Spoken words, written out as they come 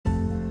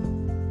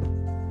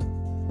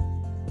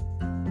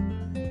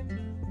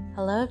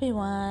Hello,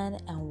 everyone,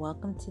 and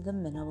welcome to the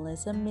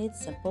Minimalism Made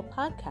Simple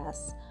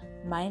podcast.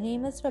 My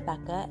name is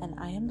Rebecca, and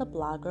I am the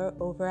blogger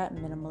over at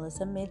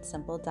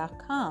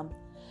minimalismmadesimple.com.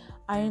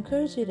 I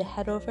encourage you to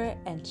head over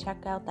and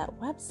check out that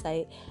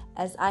website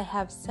as I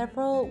have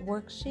several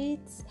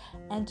worksheets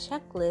and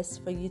checklists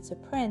for you to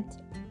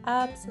print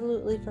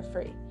absolutely for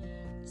free.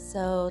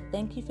 So,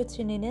 thank you for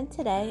tuning in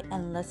today,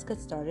 and let's get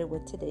started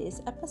with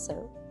today's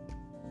episode.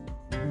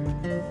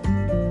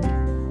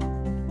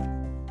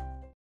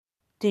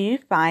 Do you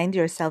find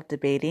yourself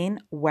debating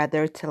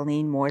whether to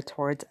lean more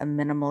towards a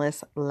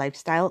minimalist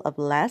lifestyle of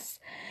less?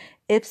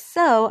 If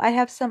so, I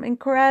have some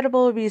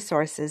incredible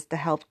resources to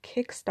help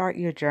kickstart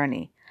your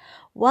journey.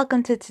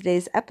 Welcome to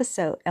today's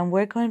episode, and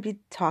we're going to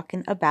be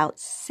talking about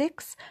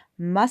 6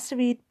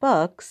 must-read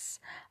books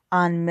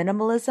on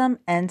minimalism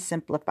and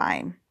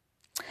simplifying.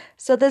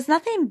 So there's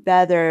nothing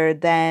better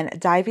than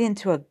diving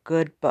into a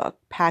good book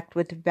packed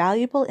with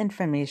valuable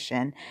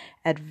information,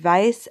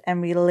 advice,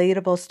 and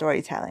relatable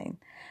storytelling.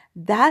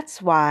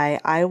 That's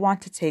why I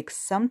want to take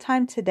some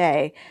time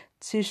today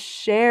to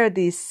share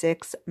these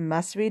 6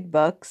 must-read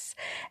books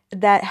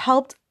that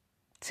helped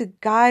to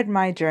guide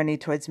my journey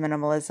towards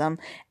minimalism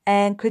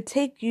and could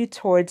take you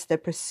towards the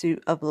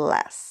pursuit of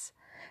less.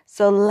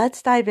 So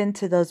let's dive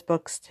into those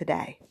books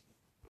today.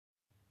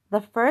 The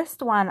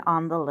first one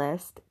on the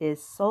list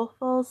is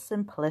Soulful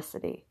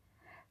Simplicity.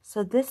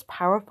 So this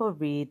powerful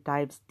read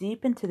dives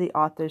deep into the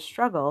author's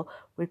struggle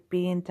with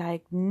being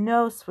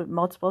diagnosed with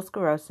multiple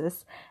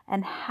sclerosis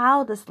and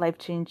how this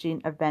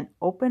life-changing event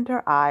opened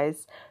her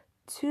eyes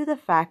to the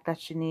fact that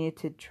she needed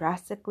to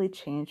drastically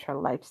change her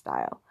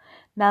lifestyle.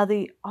 Now,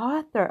 the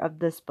author of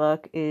this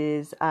book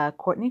is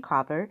Courtney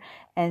Carver,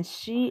 and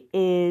she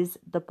is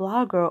the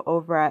blogger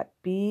over at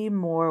Be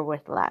More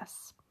with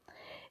Less.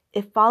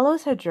 It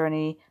follows her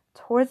journey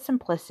towards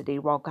simplicity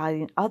while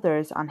guiding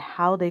others on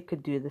how they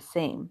could do the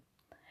same.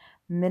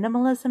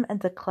 Minimalism and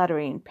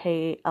decluttering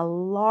play a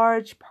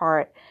large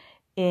part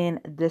in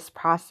this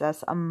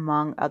process,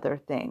 among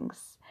other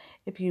things.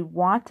 If you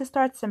want to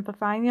start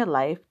simplifying your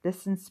life,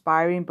 this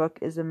inspiring book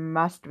is a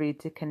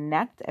must-read to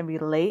connect and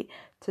relate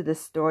to the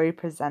story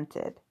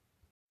presented.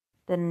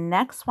 The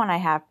next one I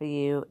have for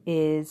you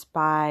is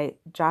by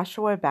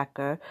Joshua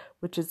Becker,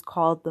 which is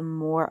called The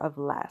More of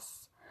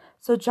Less.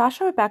 So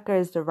Joshua Becker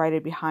is the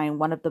writer behind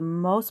one of the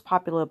most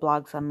popular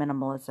blogs on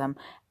minimalism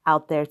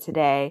out there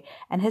today,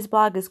 and his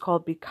blog is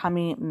called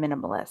Becoming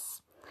Minimalist.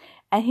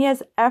 And he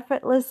has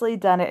effortlessly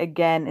done it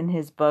again in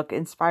his book,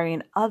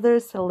 inspiring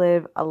others to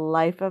live a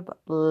life of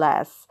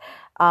less,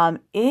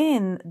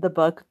 in the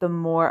book, The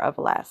More of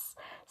Less.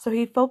 So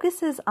he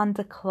focuses on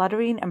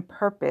decluttering and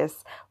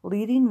purpose,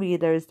 leading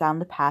readers down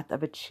the path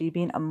of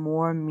achieving a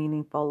more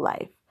meaningful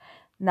life.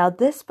 Now,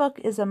 this book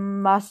is a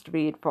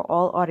must-read for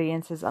all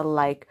audiences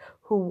alike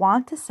who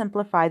want to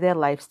simplify their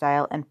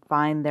lifestyle and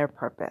find their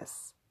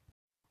purpose.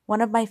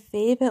 One of my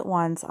favorite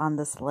ones on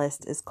this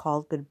list is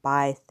called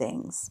Goodbye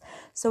Things.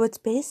 So it's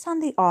based on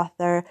the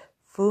author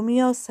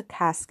Fumio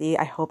Sakaski.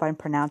 I hope I'm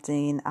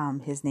pronouncing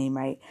his name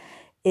right.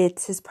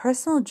 It's his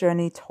personal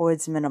journey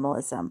towards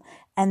minimalism.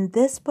 And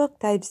this book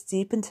dives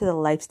deep into the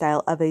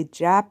lifestyle of a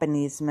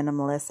Japanese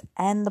minimalist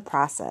and the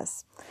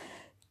process.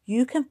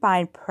 You can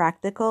find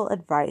practical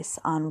advice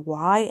on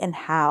why and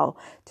how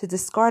to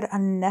discard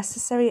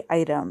unnecessary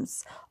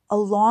items,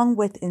 along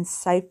with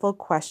insightful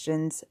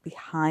questions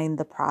behind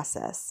the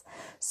process.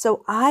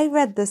 So I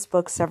read this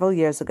book several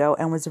years ago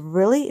and was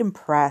really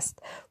impressed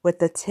with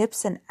the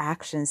tips and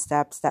action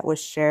steps that were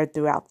shared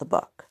throughout the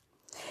book.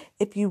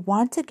 If you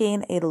want to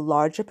gain a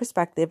larger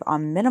perspective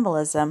on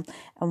minimalism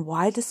and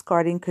why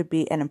discarding could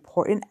be an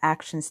important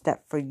action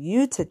step for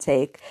you to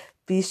take,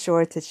 be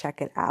sure to check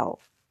it out.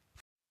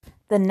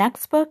 The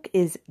next book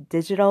is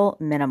Digital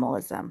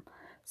Minimalism.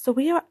 So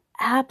we are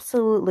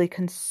absolutely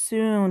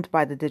consumed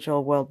by the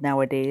digital world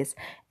nowadays,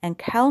 and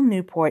Cal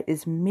Newport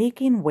is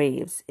making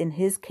waves in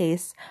his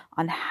case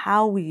on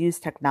how we use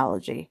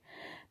technology.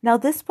 Now,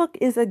 this book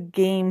is a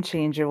game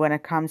changer when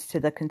it comes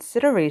to the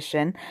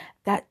consideration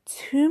that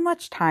too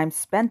much time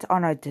spent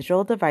on our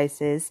digital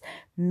devices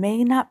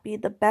may not be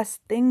the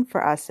best thing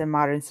for us in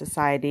modern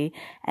society,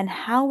 and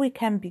how we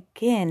can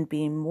begin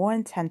being more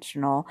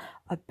intentional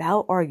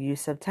about our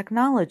use of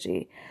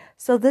technology.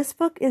 So this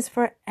book is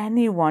for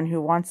anyone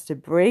who wants to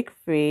break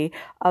free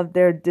of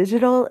their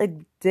digital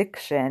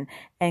addiction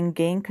and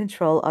gain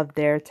control of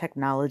their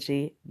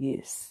technology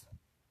use.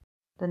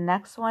 The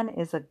next one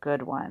is a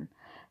good one.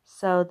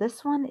 So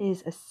this one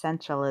is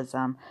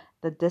Essentialism,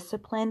 the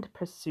Disciplined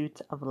Pursuit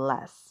of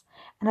Less.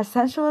 And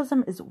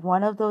Essentialism is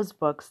one of those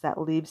books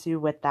that leaves you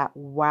with that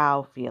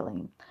wow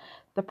feeling.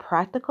 The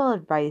practical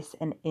advice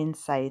and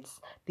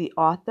insights the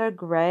author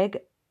Greg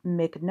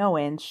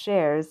McKeown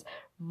shares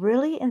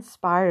really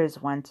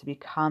inspires one to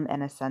become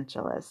an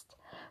essentialist.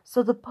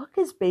 So the book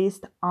is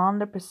based on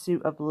the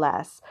pursuit of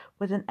less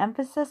with an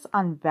emphasis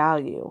on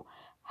value,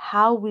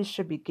 how we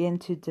should begin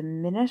to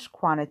diminish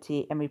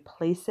quantity and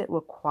replace it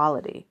with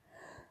quality.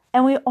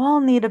 And we all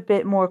need a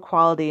bit more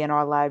quality in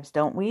our lives,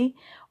 don't we?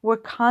 We're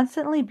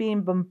constantly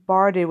being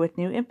bombarded with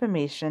new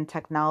information,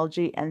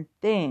 technology, and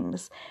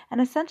things. And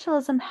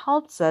essentialism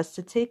helps us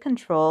to take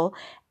control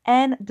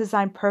and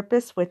design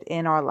purpose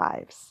within our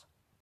lives.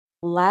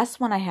 Last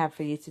one I have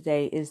for you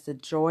today is the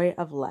joy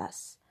of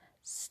less.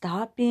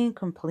 Stop being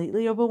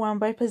completely overwhelmed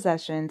by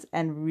possessions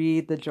and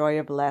read The Joy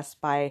of Less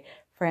by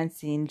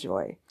Francine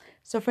Joy.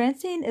 So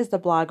Francine is the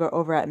blogger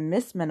over at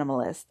Miss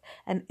Minimalist,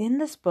 and in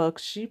this book,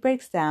 she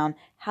breaks down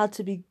how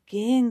to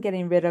begin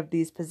getting rid of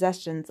these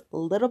possessions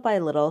little by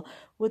little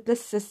with a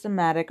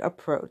systematic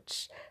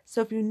approach.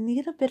 So if you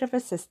need a bit of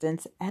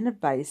assistance and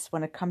advice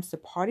when it comes to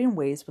parting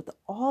ways with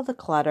all the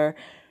clutter,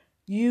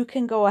 you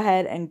can go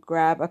ahead and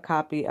grab a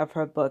copy of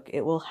her book.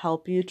 It will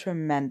help you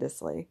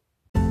tremendously.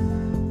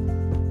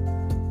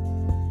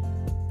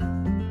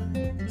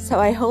 So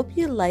I hope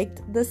you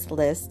liked this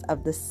list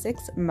of the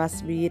 6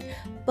 must-read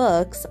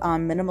books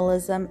on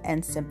minimalism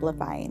and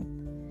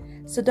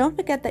simplifying. So don't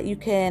forget that you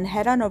can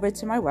head on over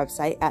to my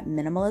website at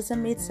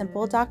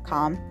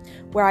minimalismmadesimple.com,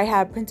 where I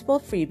have printable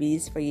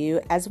freebies for you,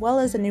 as well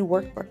as a new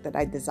workbook that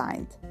I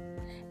designed.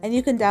 And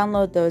you can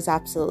download those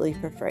absolutely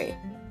for free.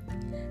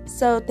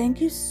 So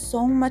thank you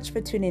so much for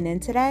tuning in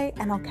today,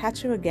 and I'll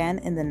catch you again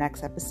in the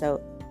next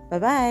episode.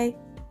 Bye-bye.